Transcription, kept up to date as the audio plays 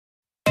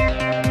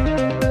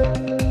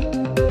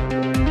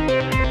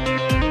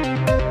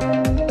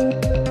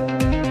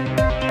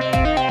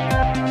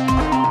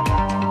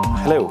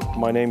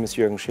My name is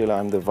Juergen Scheele.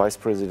 I'm the Vice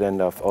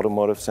President of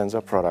Automotive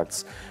Sensor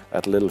Products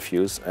at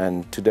Littlefuse,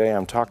 and today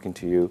I'm talking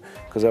to you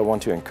because I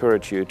want to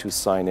encourage you to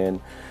sign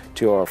in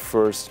to our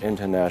first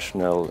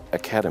international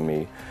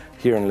academy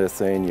here in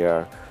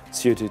Lithuania,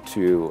 suited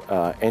to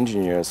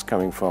engineers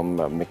coming from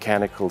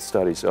mechanical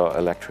studies or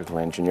electrical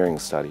engineering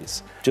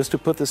studies. Just to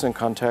put this in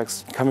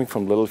context, coming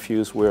from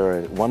Littlefuse,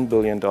 we're a $1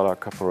 billion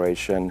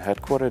corporation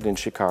headquartered in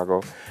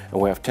Chicago, and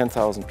we have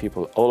 10,000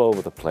 people all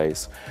over the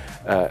place,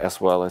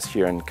 as well as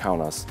here in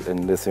Kaunas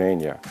in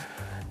Lithuania.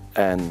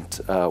 And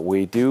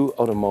we do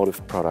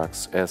automotive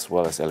products as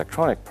well as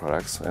electronic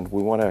products, and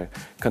we want to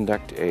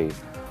conduct a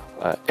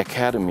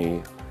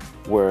academy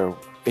where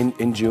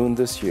in June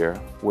this year,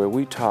 where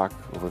we talk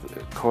over the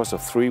course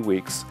of 3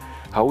 weeks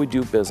how we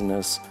do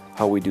business,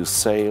 how we do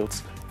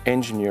sales,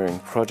 engineering,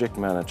 project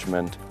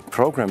management,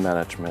 program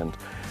management,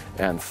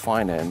 and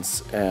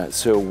finance,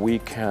 so we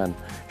can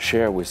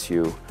share with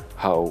you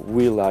how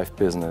real-life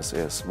business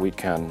is. We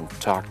can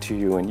talk to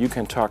you, and you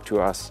can talk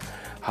to us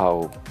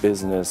how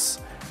business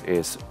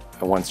is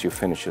once you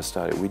finish your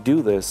study. We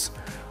do this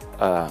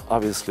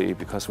obviously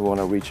because we want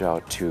to reach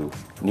out to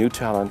new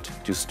talent,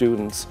 to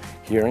students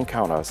here in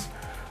Kaunas,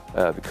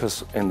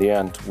 because in the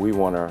end we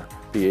want to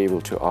be able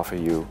to offer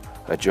you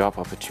a job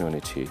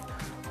opportunity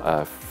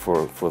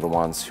for the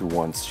ones who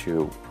want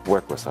to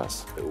work with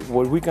us.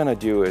 What we're going to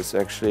do is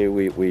actually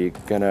we're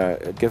going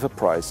to give a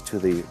prize to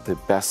the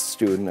best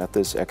student at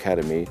this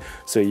academy.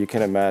 So you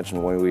can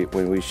imagine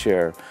when we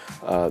share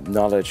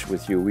knowledge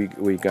with you,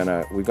 we're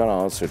gonna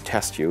also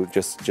test you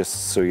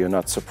just so you're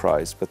not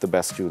surprised. But the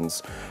best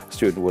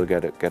student will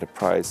get a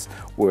prize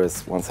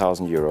worth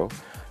 €1,000,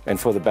 and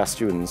for the best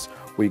students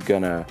we're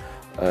gonna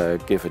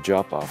give a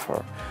job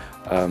offer.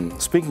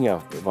 Speaking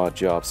about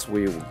jobs,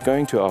 we're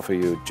going to offer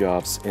you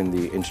jobs in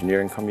the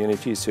engineering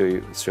community,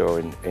 so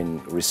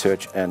in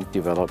research and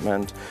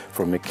development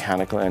for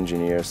mechanical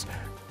engineers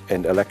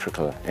and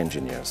electrical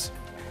engineers.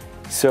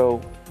 So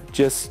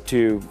just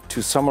to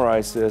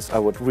summarize this, I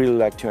would really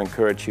like to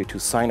encourage you to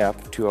sign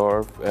up to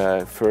our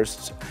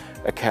first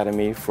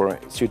academy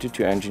suited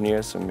to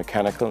engineers and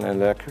mechanical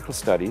and electrical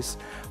studies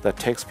that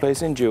takes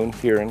place in June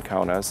here in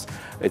Kaunas.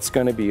 It's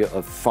going to be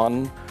a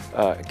fun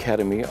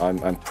academy.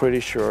 I'm pretty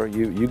sure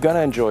you're going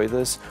to enjoy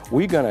this,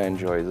 we're going to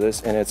enjoy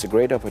this, and it's a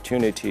great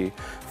opportunity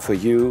for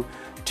you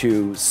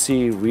to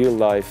see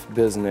real-life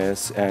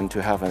business and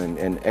to have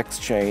an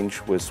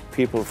exchange with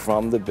people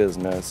from the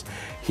business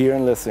here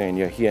in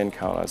Lithuania, here in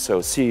Kaunas.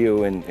 So see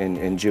you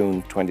in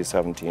June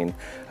 2017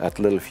 at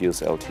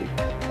Littlefuse LT.